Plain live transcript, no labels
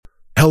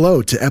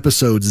Hello to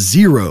episode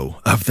 0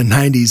 of the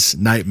 90s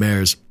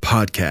Nightmares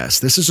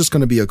podcast. This is just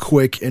going to be a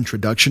quick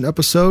introduction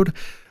episode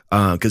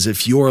because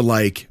if you're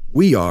like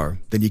we are,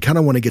 then you kind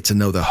of want to get to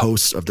know the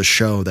hosts of the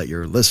show that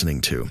you're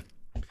listening to.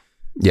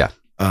 Yeah,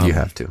 you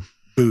have to.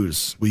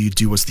 Booze, will you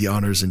do us the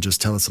honors and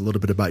just tell us a little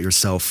bit about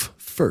yourself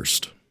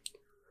first?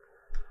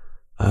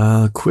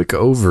 Quick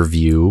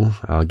overview.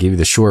 I'll give you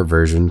the short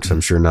version because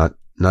I'm sure not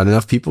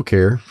enough people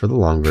care for the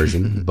long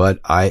version, but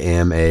I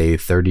am a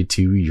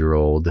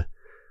 32-year-old.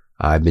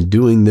 I've been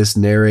doing this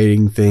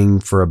narrating thing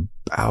for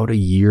about a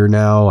year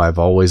now. I've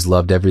always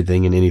loved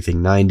everything and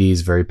anything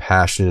 90s, very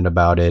passionate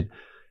about it.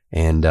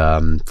 And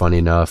funny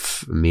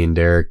enough, me and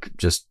Darek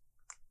just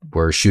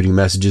were shooting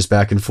messages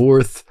back and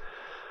forth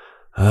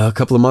a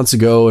couple of months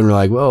ago, and we're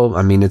like, well,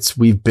 I mean,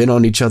 we've been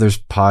on each other's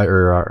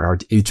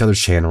each other's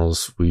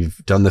channels.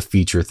 We've done the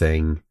feature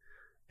thing,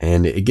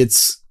 and it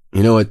gets,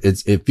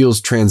 it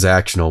feels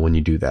transactional when you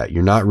do that.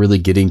 You're not really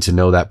getting to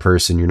know that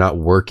person. You're not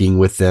working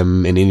with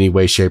them in any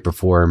way, shape, or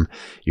form.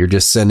 You're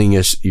just sending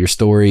your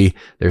story.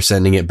 They're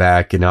sending it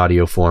back in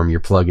audio form.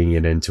 You're plugging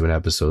it into an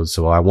episode.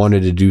 So I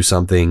wanted to do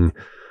something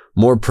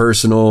more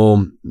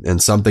personal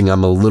and something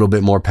I'm a little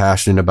bit more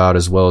passionate about,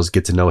 as well as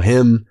get to know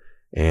him.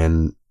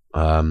 And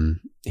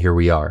here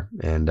we are.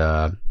 And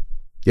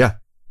yeah.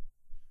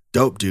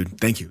 Dope,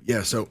 dude. Thank you.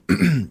 Yeah. So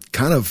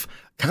kind of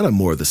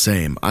more of the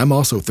same. I'm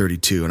also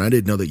 32, and I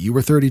didn't know that you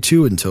were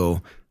 32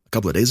 until a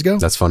couple of days ago.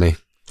 That's funny.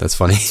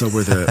 So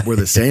we're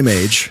the same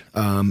age.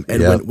 And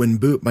yep.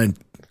 when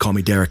call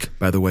me Darek,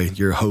 by the way,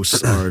 your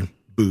hosts are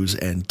Booze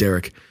and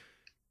Darek.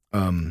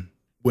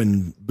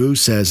 When Booze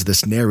says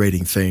this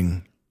narrating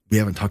thing, we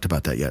haven't talked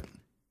about that yet.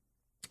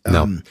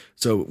 No.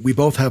 So we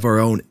both have our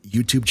own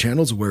YouTube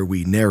channels where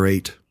we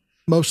narrate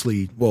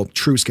mostly,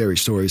 true scary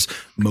stories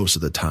most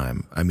of the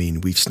time. I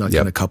mean, we've snuck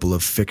in a couple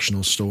of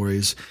fictional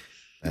stories.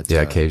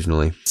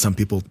 Occasionally. Some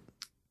people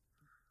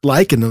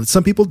like and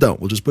some people don't.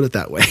 We'll just put it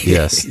that way.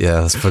 Yes. Yeah.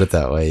 Let's put it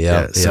that way.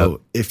 Yeah.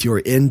 So if you're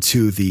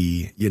into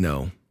the,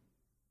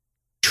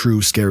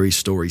 true scary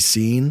story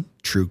scene,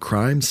 true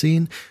crime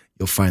scene,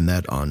 you'll find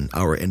that on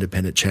our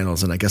independent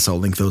channels. And I guess I'll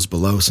link those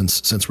below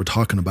since we're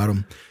talking about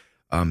them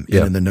and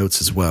in the notes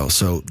as well.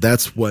 So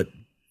that's what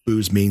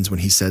Booze means when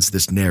he says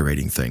this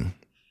narrating thing.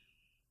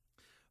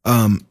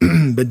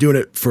 Been doing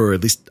it for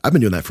I've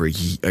been doing that for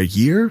a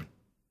year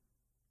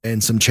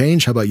and some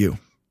change. How about you?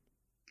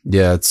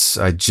 Yeah,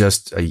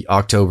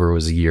 October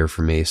was a year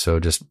for me. So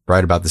just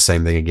right about the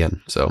same thing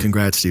again. So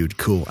congrats, dude.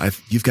 Cool.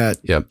 You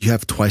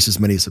have twice as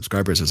many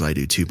subscribers as I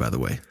do too, by the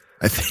way.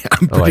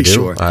 I'm pretty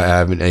sure. I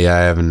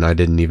haven't. I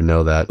didn't even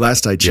know that.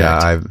 Last I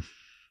checked.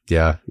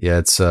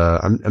 It's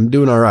I'm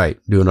doing all right.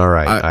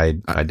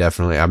 I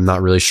definitely, I'm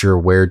not really sure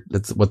what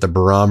the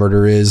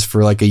barometer is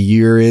for like a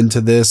year into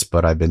this,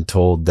 but I've been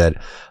told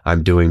that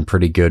I'm doing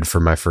pretty good for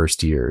my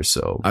first year.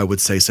 So I would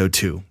say so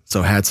too.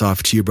 So hats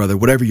off to you, brother.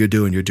 Whatever you're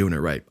doing it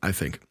right, I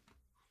think.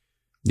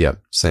 Yeah.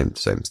 Same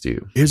as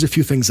you. Here's a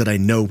few things that I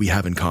know we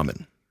have in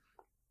common.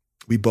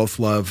 We both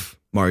love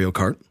Mario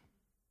Kart.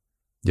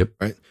 Yep.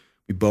 Right.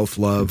 We both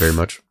love very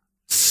much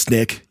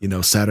Snick,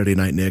 Saturday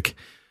Night Nick.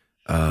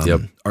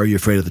 Are You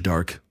Afraid of the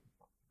Dark?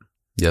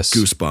 Yes.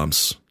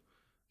 Goosebumps.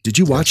 Did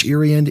you watch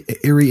Erie,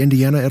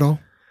 Indiana at all?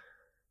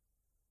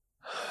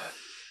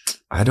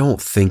 I don't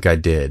think I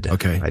did.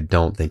 Okay. I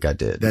don't think I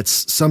did.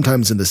 That's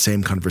sometimes in the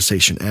same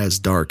conversation as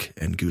Dark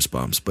and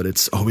Goosebumps, but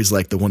it's always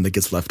like the one that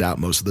gets left out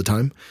most of the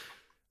time.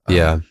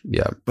 Yeah.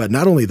 But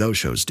not only those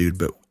shows, dude,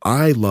 but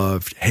I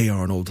loved Hey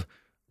Arnold,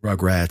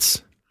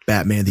 Rugrats,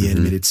 Batman the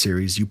Animated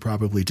Series. You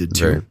probably did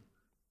too.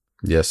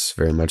 Yes,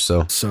 very much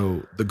so.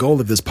 So the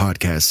goal of this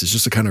podcast is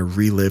just to kind of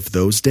relive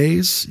those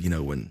days,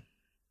 when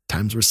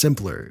times were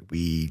simpler.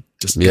 We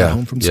just got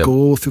home from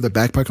school, threw the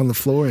backpack on the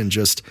floor, and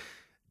just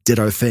did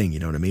our thing. You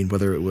know what I mean?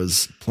 Whether it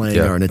was playing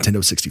our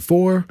Nintendo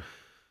 64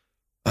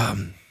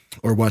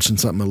 or watching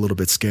something a little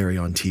bit scary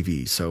on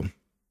TV. So,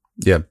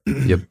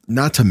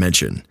 not to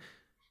mention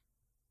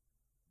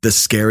the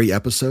scary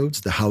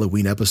episodes, the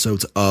Halloween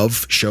episodes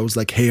of shows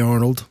like Hey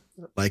Arnold,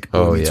 like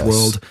Boy Meets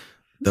World.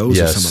 Those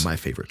are some of my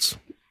favorites.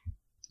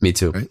 Me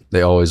too. Right?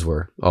 They always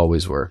were.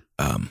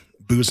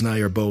 Booze and I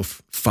are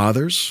both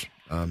fathers.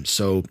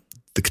 So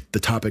the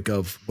topic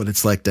of what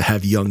it's like to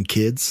have young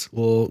kids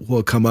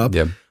will come up.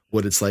 Yeah.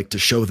 What it's like to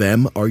show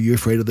them, Are You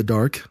Afraid of the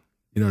Dark?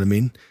 You know what I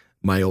mean?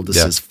 My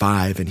oldest is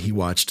 5 and he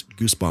watched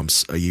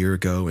Goosebumps a year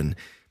ago and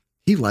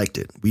he liked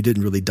it. We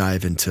didn't really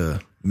dive into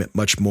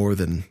much more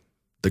than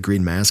the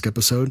Green Mask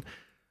episode.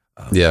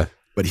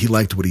 But he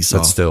liked what he saw.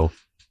 But still.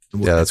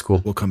 That's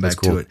cool. We'll come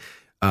back to it.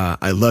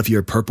 I love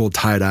your purple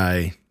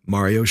tie-dye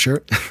Mario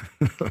shirt.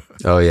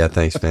 Oh yeah,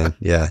 thanks, man.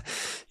 Yeah.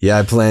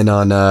 I plan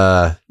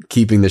on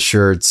keeping the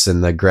shirts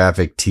and the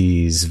graphic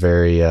tees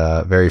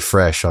very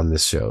fresh on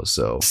this show.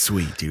 So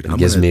sweet, dude.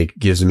 It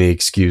gives me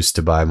excuse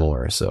to buy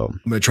more. So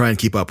I'm gonna try and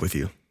keep up with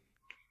you.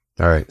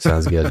 All right,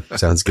 sounds good.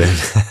 Sounds good.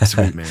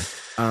 Sweet,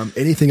 man.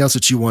 Anything else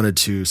that you wanted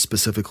to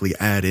specifically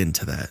add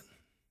into that?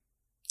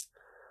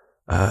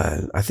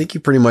 I think you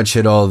pretty much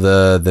hit all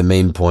the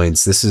main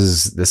points. This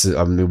is,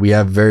 I mean, we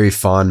have very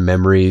fond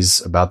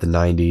memories about the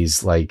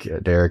 90s, like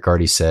Derek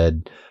already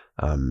said.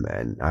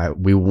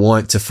 We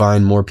want to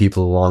find more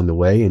people along the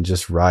way and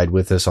just ride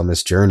with us on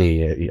this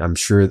journey.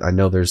 I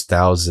know there's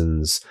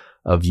thousands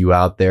of you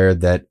out there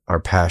that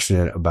are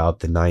passionate about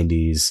the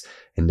 90s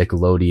and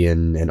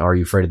Nickelodeon and Are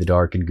You Afraid of the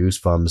Dark and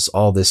Goosebumps,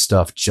 all this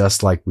stuff,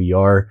 just like we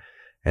are.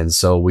 And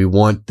so we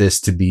want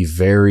this to be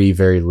very,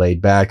 very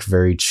laid back,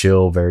 very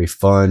chill, very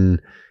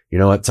fun. You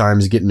know, at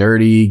times get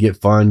nerdy,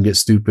 get fun, get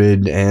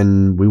stupid.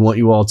 And we want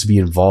you all to be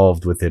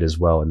involved with it as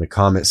well in the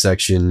comment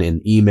section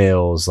and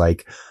emails.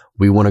 Like,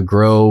 we want to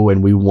grow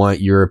and we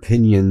want your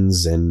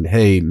opinions and,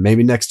 hey,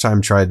 maybe next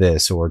time try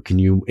this, or can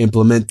you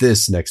implement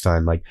this next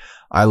time? Like,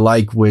 I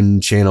like when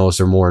channels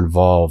are more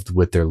involved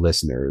with their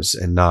listeners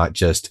and not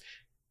just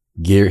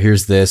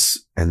here's this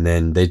and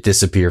then they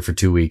disappear for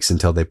 2 weeks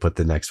until they put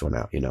the next one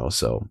out, you know?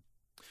 So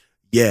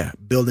yeah,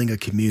 building a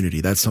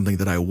community. That's something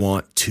that I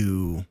want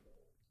to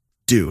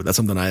do. That's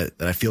something that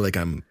I feel like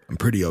I'm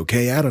pretty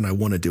okay at, and I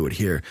want to do it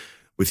here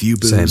with you,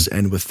 Booze,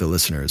 and with the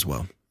listener as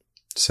well.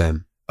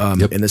 Same.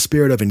 In the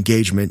spirit of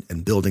engagement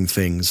and building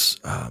things,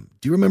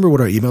 do you remember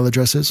what our email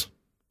address is?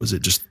 Was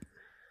it just...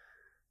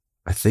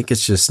 I think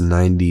it's just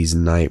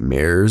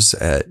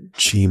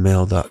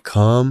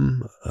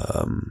 90snightmares@gmail.com.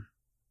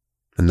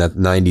 And that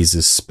 90s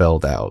is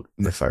spelled out,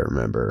 if I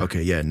remember.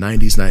 Okay, yeah,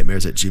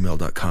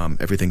 90snightmares@gmail.com.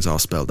 Everything's all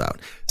spelled out.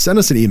 Send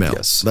us an email.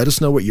 Yes. Let us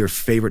know what your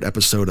favorite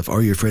episode of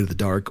Are You Afraid of the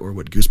Dark or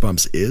what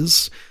Goosebumps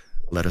is.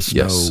 Let us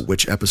know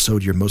which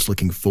episode you're most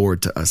looking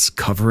forward to us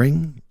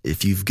covering.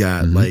 If you've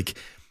got like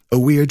a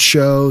weird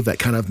show that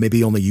kind of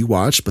maybe only you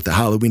watched, but the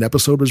Halloween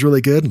episode was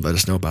really good, let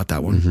us know about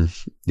that one.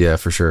 Yeah,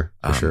 for sure.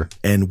 For sure.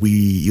 And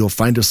you'll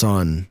find us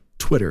on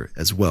Twitter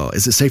as well.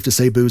 Is it safe to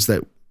say, Booze,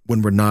 that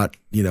when we're not,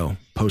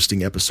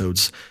 posting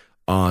episodes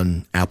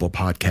on Apple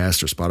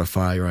Podcasts or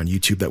Spotify or on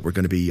YouTube, that we're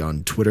going to be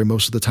on Twitter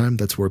most of the time?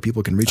 That's where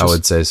people can reach us? I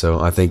would say so.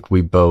 I think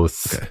we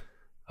both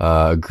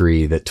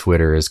agree that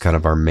Twitter is kind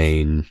of our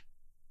main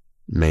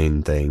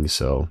thing.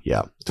 So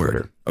yeah, Twitter.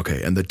 Word.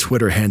 Okay. And the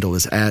Twitter handle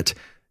is at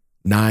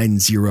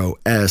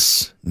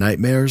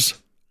 90snightmares_.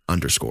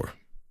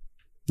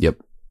 Yep.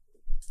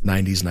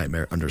 90s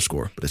nightmare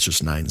 _, but it's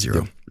just 90.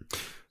 Yep.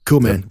 Cool,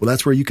 man. Well,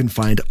 that's where you can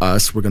find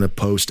us. We're going to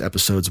post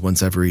episodes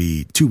once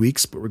every 2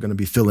 weeks, but we're going to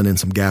be filling in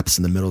some gaps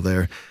in the middle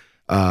there.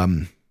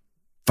 Final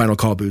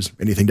call, Booze.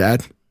 Anything to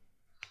add?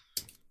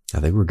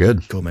 I think we're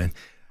good. Cool, man.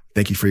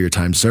 Thank you for your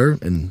time, sir.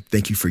 And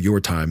thank you for your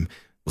time.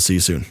 We'll see you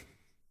soon.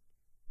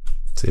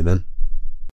 See you then.